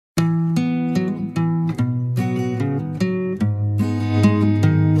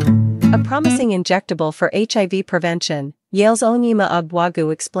promising injectable for HIV prevention, Yale's Onyema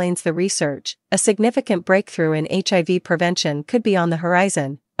Ogwuegu explains the research. A significant breakthrough in HIV prevention could be on the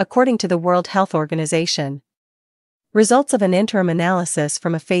horizon, according to the World Health Organization. Results of an interim analysis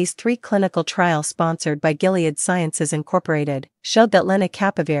from a Phase 3 clinical trial sponsored by Gilead Sciences Incorporated showed that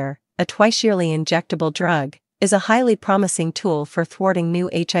lenacapavir, a twice-yearly injectable drug, is a highly promising tool for thwarting new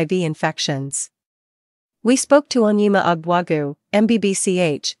HIV infections. We spoke to Onyema Ogwuegu,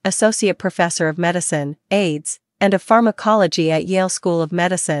 MBBCH, Associate Professor of Medicine, AIDS, and of Pharmacology at Yale School of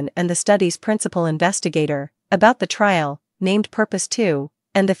Medicine and the study's principal investigator, about the trial, named Purpose 2,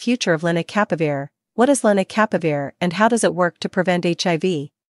 and the future of lenacapavir. What is lenacapavir and how does it work to prevent HIV?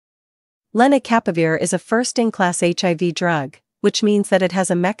 Lenacapavir is a first-in-class HIV drug, which means that it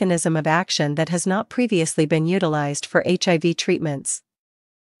has a mechanism of action that has not previously been utilized for HIV treatments.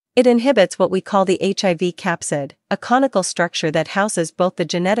 It inhibits what we call the HIV capsid, a conical structure that houses both the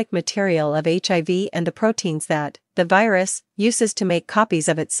genetic material of HIV and the proteins that the virus uses to make copies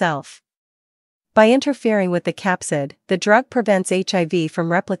of itself. By interfering with the capsid, the drug prevents HIV from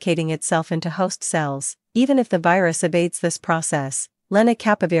replicating itself into host cells, even if the virus evades this process.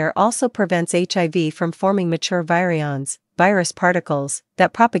 Lenacapavir also prevents HIV from forming mature virions, virus particles,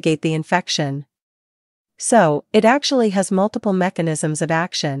 that propagate the infection. So, it actually has multiple mechanisms of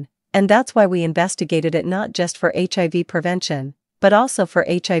action, and that's why we investigated it not just for HIV prevention, but also for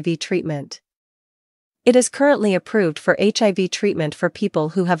HIV treatment. It is currently approved for HIV treatment for people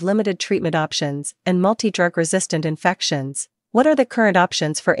who have limited treatment options and multi-drug resistant infections. What are the current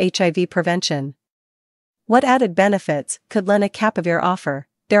options for HIV prevention? What added benefits could lenacapavir offer?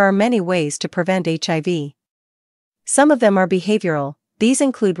 There are many ways to prevent HIV. Some of them are behavioral. These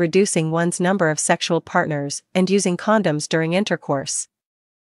include reducing one's number of sexual partners and using condoms during intercourse.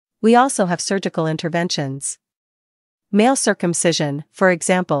 We also have surgical interventions. Male circumcision, for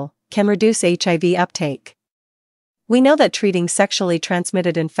example, can reduce HIV uptake. We know that treating sexually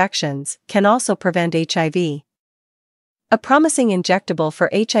transmitted infections can also prevent HIV. A promising injectable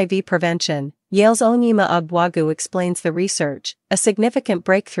for HIV prevention, Yale's Onyema Ogwuegu explains the research. A significant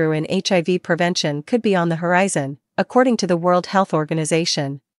breakthrough in HIV prevention could be on the horizon, according to the World Health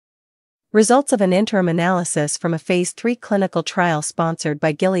Organization. Results of an interim analysis from a Phase 3 clinical trial sponsored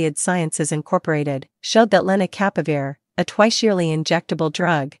by Gilead Sciences Incorporated showed that lenacapavir, a twice-yearly injectable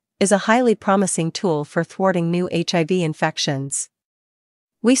drug, is a highly promising tool for thwarting new HIV infections.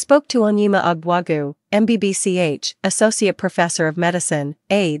 We spoke to Onyema Ogwuegu, MBBCH, Associate Professor of Medicine,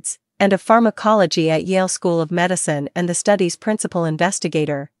 AIDS, and of Pharmacology at Yale School of Medicine and the study's principal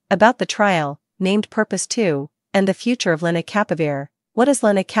investigator, about the trial, named Purpose 2, and the future of lenacapavir. What is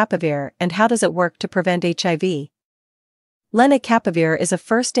lenacapavir and how does it work to prevent HIV? Lenacapavir is a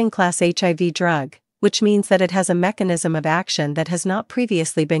first-in-class HIV drug, which means that it has a mechanism of action that has not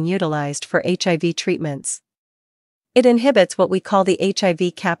previously been utilized for HIV treatments. It inhibits what we call the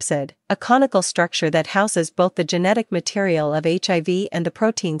HIV capsid, a conical structure that houses both the genetic material of HIV and the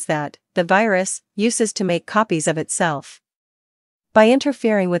proteins that the virus uses to make copies of itself. By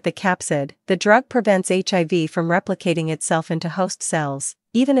interfering with the capsid, the drug prevents HIV from replicating itself into host cells,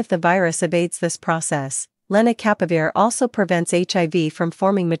 even if the virus evades this process. Lenacapavir also prevents HIV from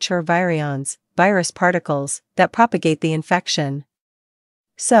forming mature virions, virus particles, that propagate the infection.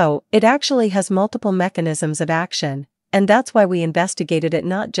 So, it actually has multiple mechanisms of action, and that's why we investigated it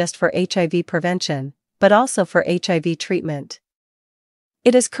not just for HIV prevention, but also for HIV treatment.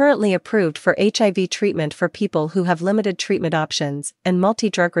 It is currently approved for HIV treatment for people who have limited treatment options and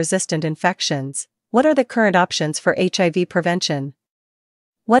multi-drug resistant infections. What are the current options for HIV prevention?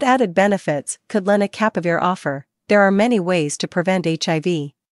 What added benefits could lenacapavir offer? There are many ways to prevent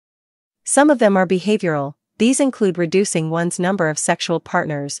HIV. Some of them are behavioral. These include reducing one's number of sexual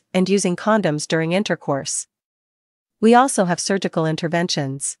partners and using condoms during intercourse. We also have surgical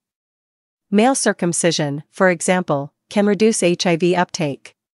interventions. Male circumcision, for example, can reduce HIV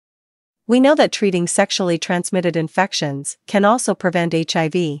uptake. We know that treating sexually transmitted infections can also prevent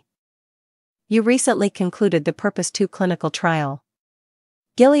HIV. You recently concluded the Purpose 2 clinical trial.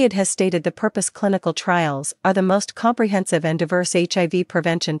 Gilead has stated the Purpose clinical trials are the most comprehensive and diverse HIV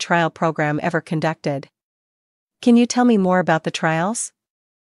prevention trial program ever conducted. Can you tell me more about the trials?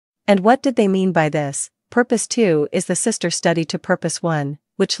 And what did they mean by this? Purpose 2 is the sister study to Purpose 1,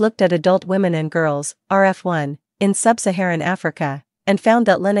 which looked at adult women and girls, RF1, in sub-Saharan Africa, and found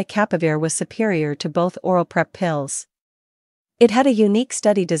that lenacapavir was superior to both oral PrEP pills. It had a unique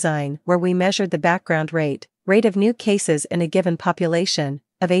study design where we measured the background rate of new cases in a given population,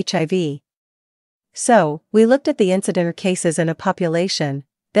 of HIV. So, we looked at the incident cases in a population,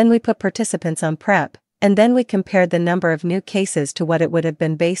 then we put participants on PrEP, and then we compared the number of new cases to what it would have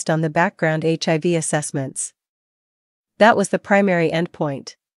been based on the background HIV assessments. That was the primary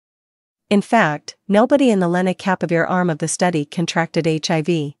endpoint. In fact, nobody in the lenacapavir arm of the study contracted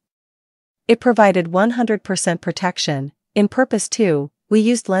HIV. It provided 100% protection. In Purpose 2, we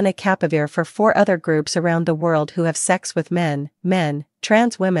used lenacapavir for 4 other groups around the world who have sex with men,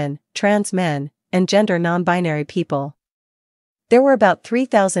 trans women, trans men, and gender non-binary people. There were about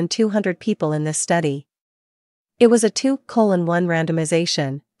 3,200 people in this study. It was a 2:1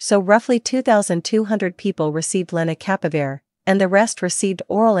 randomization, so roughly 2,200 people received lenacapavir, and the rest received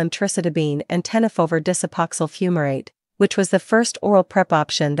oral emtricitabine and tenofovir disopoxyl fumarate, which was the first oral PrEP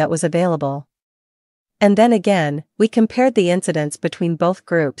option that was available. And then again, we compared the incidence between both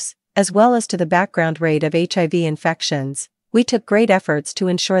groups, as well as to the background rate of HIV infections. We took great efforts to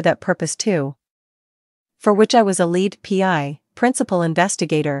ensure that Purpose 2, for which I was a lead PI, principal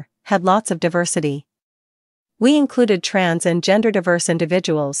investigator, had lots of diversity. We included trans and gender-diverse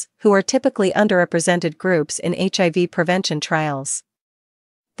individuals, who are typically underrepresented groups in HIV prevention trials.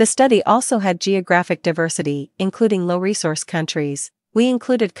 The study also had geographic diversity, including low-resource countries. We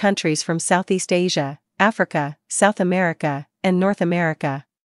included countries from Southeast Asia, Africa, South America, and North America.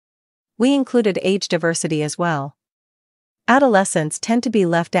 We included age diversity as well. Adolescents tend to be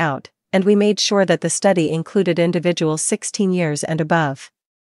left out, and we made sure that the study included individuals 16 years and above.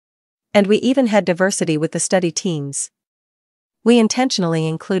 And we even had diversity with the study teams. We intentionally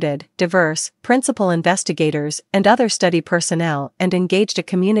included diverse, principal investigators and other study personnel and engaged a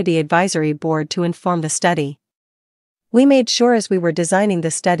community advisory board to inform the study. We made sure as we were designing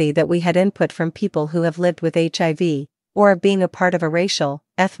the study that we had input from people who have lived with HIV, or of being a part of a racial,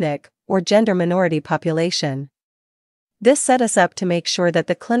 ethnic, or gender minority population. This set us up to make sure that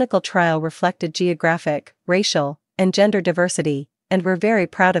the clinical trial reflected geographic, racial, and gender diversity, and we're very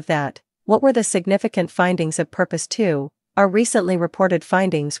proud of that. What were the significant findings of Purpose 2? Our recently reported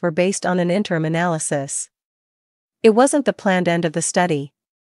findings were based on an interim analysis. It wasn't the planned end of the study.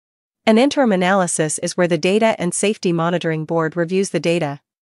 An interim analysis is where the Data and Safety Monitoring Board reviews the data.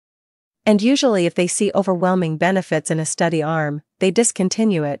 And usually if they see overwhelming benefits in a study arm, they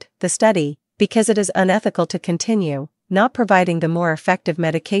discontinue the study, because it is unethical to continue, not providing the more effective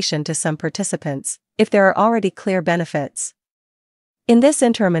medication to some participants, if there are already clear benefits. In this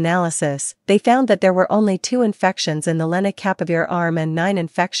interim analysis, they found that there were only 2 infections in the lenacapavir arm and 9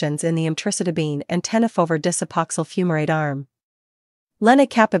 infections in the emtricitabine and tenofovir disopoxyl fumarate arm.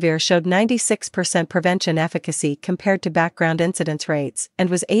 Lenacapavir showed 96% prevention efficacy compared to background incidence rates and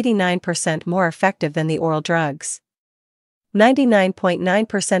was 89% more effective than the oral drugs.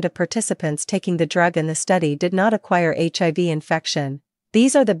 99.9% of participants taking the drug in the study did not acquire HIV infection.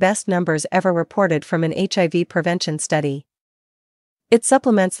 These are the best numbers ever reported from an HIV prevention study. It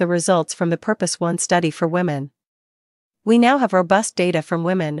supplements the results from the Purpose 1 study for women. We now have robust data from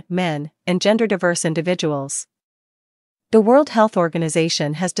women, men, and gender-diverse individuals. The World Health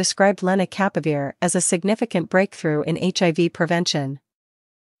Organization has described lenacapavir as a significant breakthrough in HIV prevention.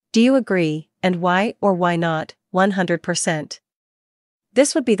 Do you agree, and why or why not? 100%.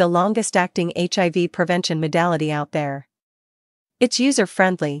 This would be the longest-acting HIV prevention modality out there. It's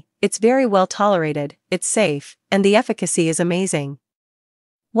user-friendly, it's very well tolerated, it's safe, and the efficacy is amazing.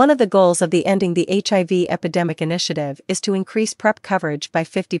 One of the goals of the Ending the HIV Epidemic initiative is to increase PrEP coverage by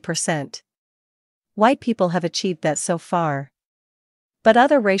 50%. White people have achieved that so far. But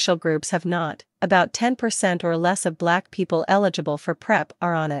other racial groups have not. About 10% or less of Black people eligible for PrEP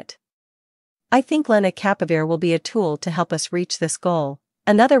are on it. I think lenacapavir will be a tool to help us reach this goal.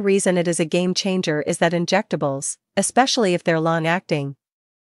 Another reason it is a game changer is that injectables, especially if they're long-acting,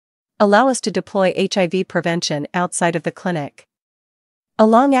 allow us to deploy HIV prevention outside of the clinic. A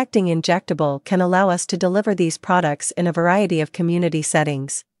long-acting injectable can allow us to deliver these products in a variety of community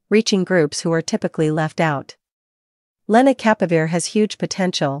settings, reaching groups who are typically left out. Lenacapavir has huge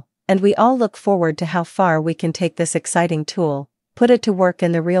potential, and we all look forward to how far we can take this exciting tool, put it to work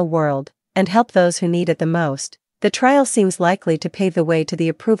in the real world, and help those who need it the most. The trial seems likely to pave the way to the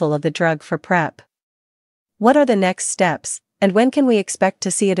approval of the drug for PrEP. What are the next steps, and when can we expect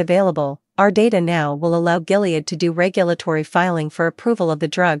to see it available? Our data now will allow Gilead to do regulatory filing for approval of the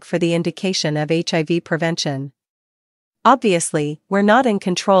drug for the indication of HIV prevention. Obviously, we're not in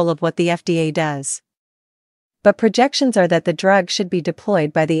control of what the FDA does. But projections are that the drug should be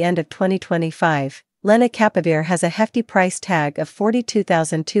deployed by the end of 2025. Lenacapavir has a hefty price tag of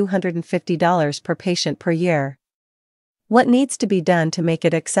 $42,250 per patient per year. What needs to be done to make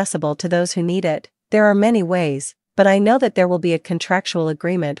it accessible to those who need it? There are many ways, but I know that there will be a contractual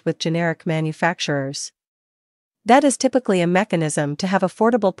agreement with generic manufacturers. That is typically a mechanism to have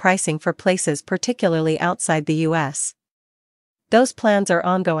affordable pricing for places particularly outside the US. Those plans are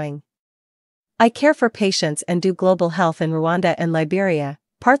ongoing. I care for patients and do global health in Rwanda and Liberia,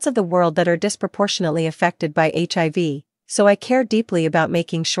 parts of the world that are disproportionately affected by HIV, so I care deeply about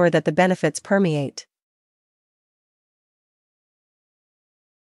making sure that the benefits permeate.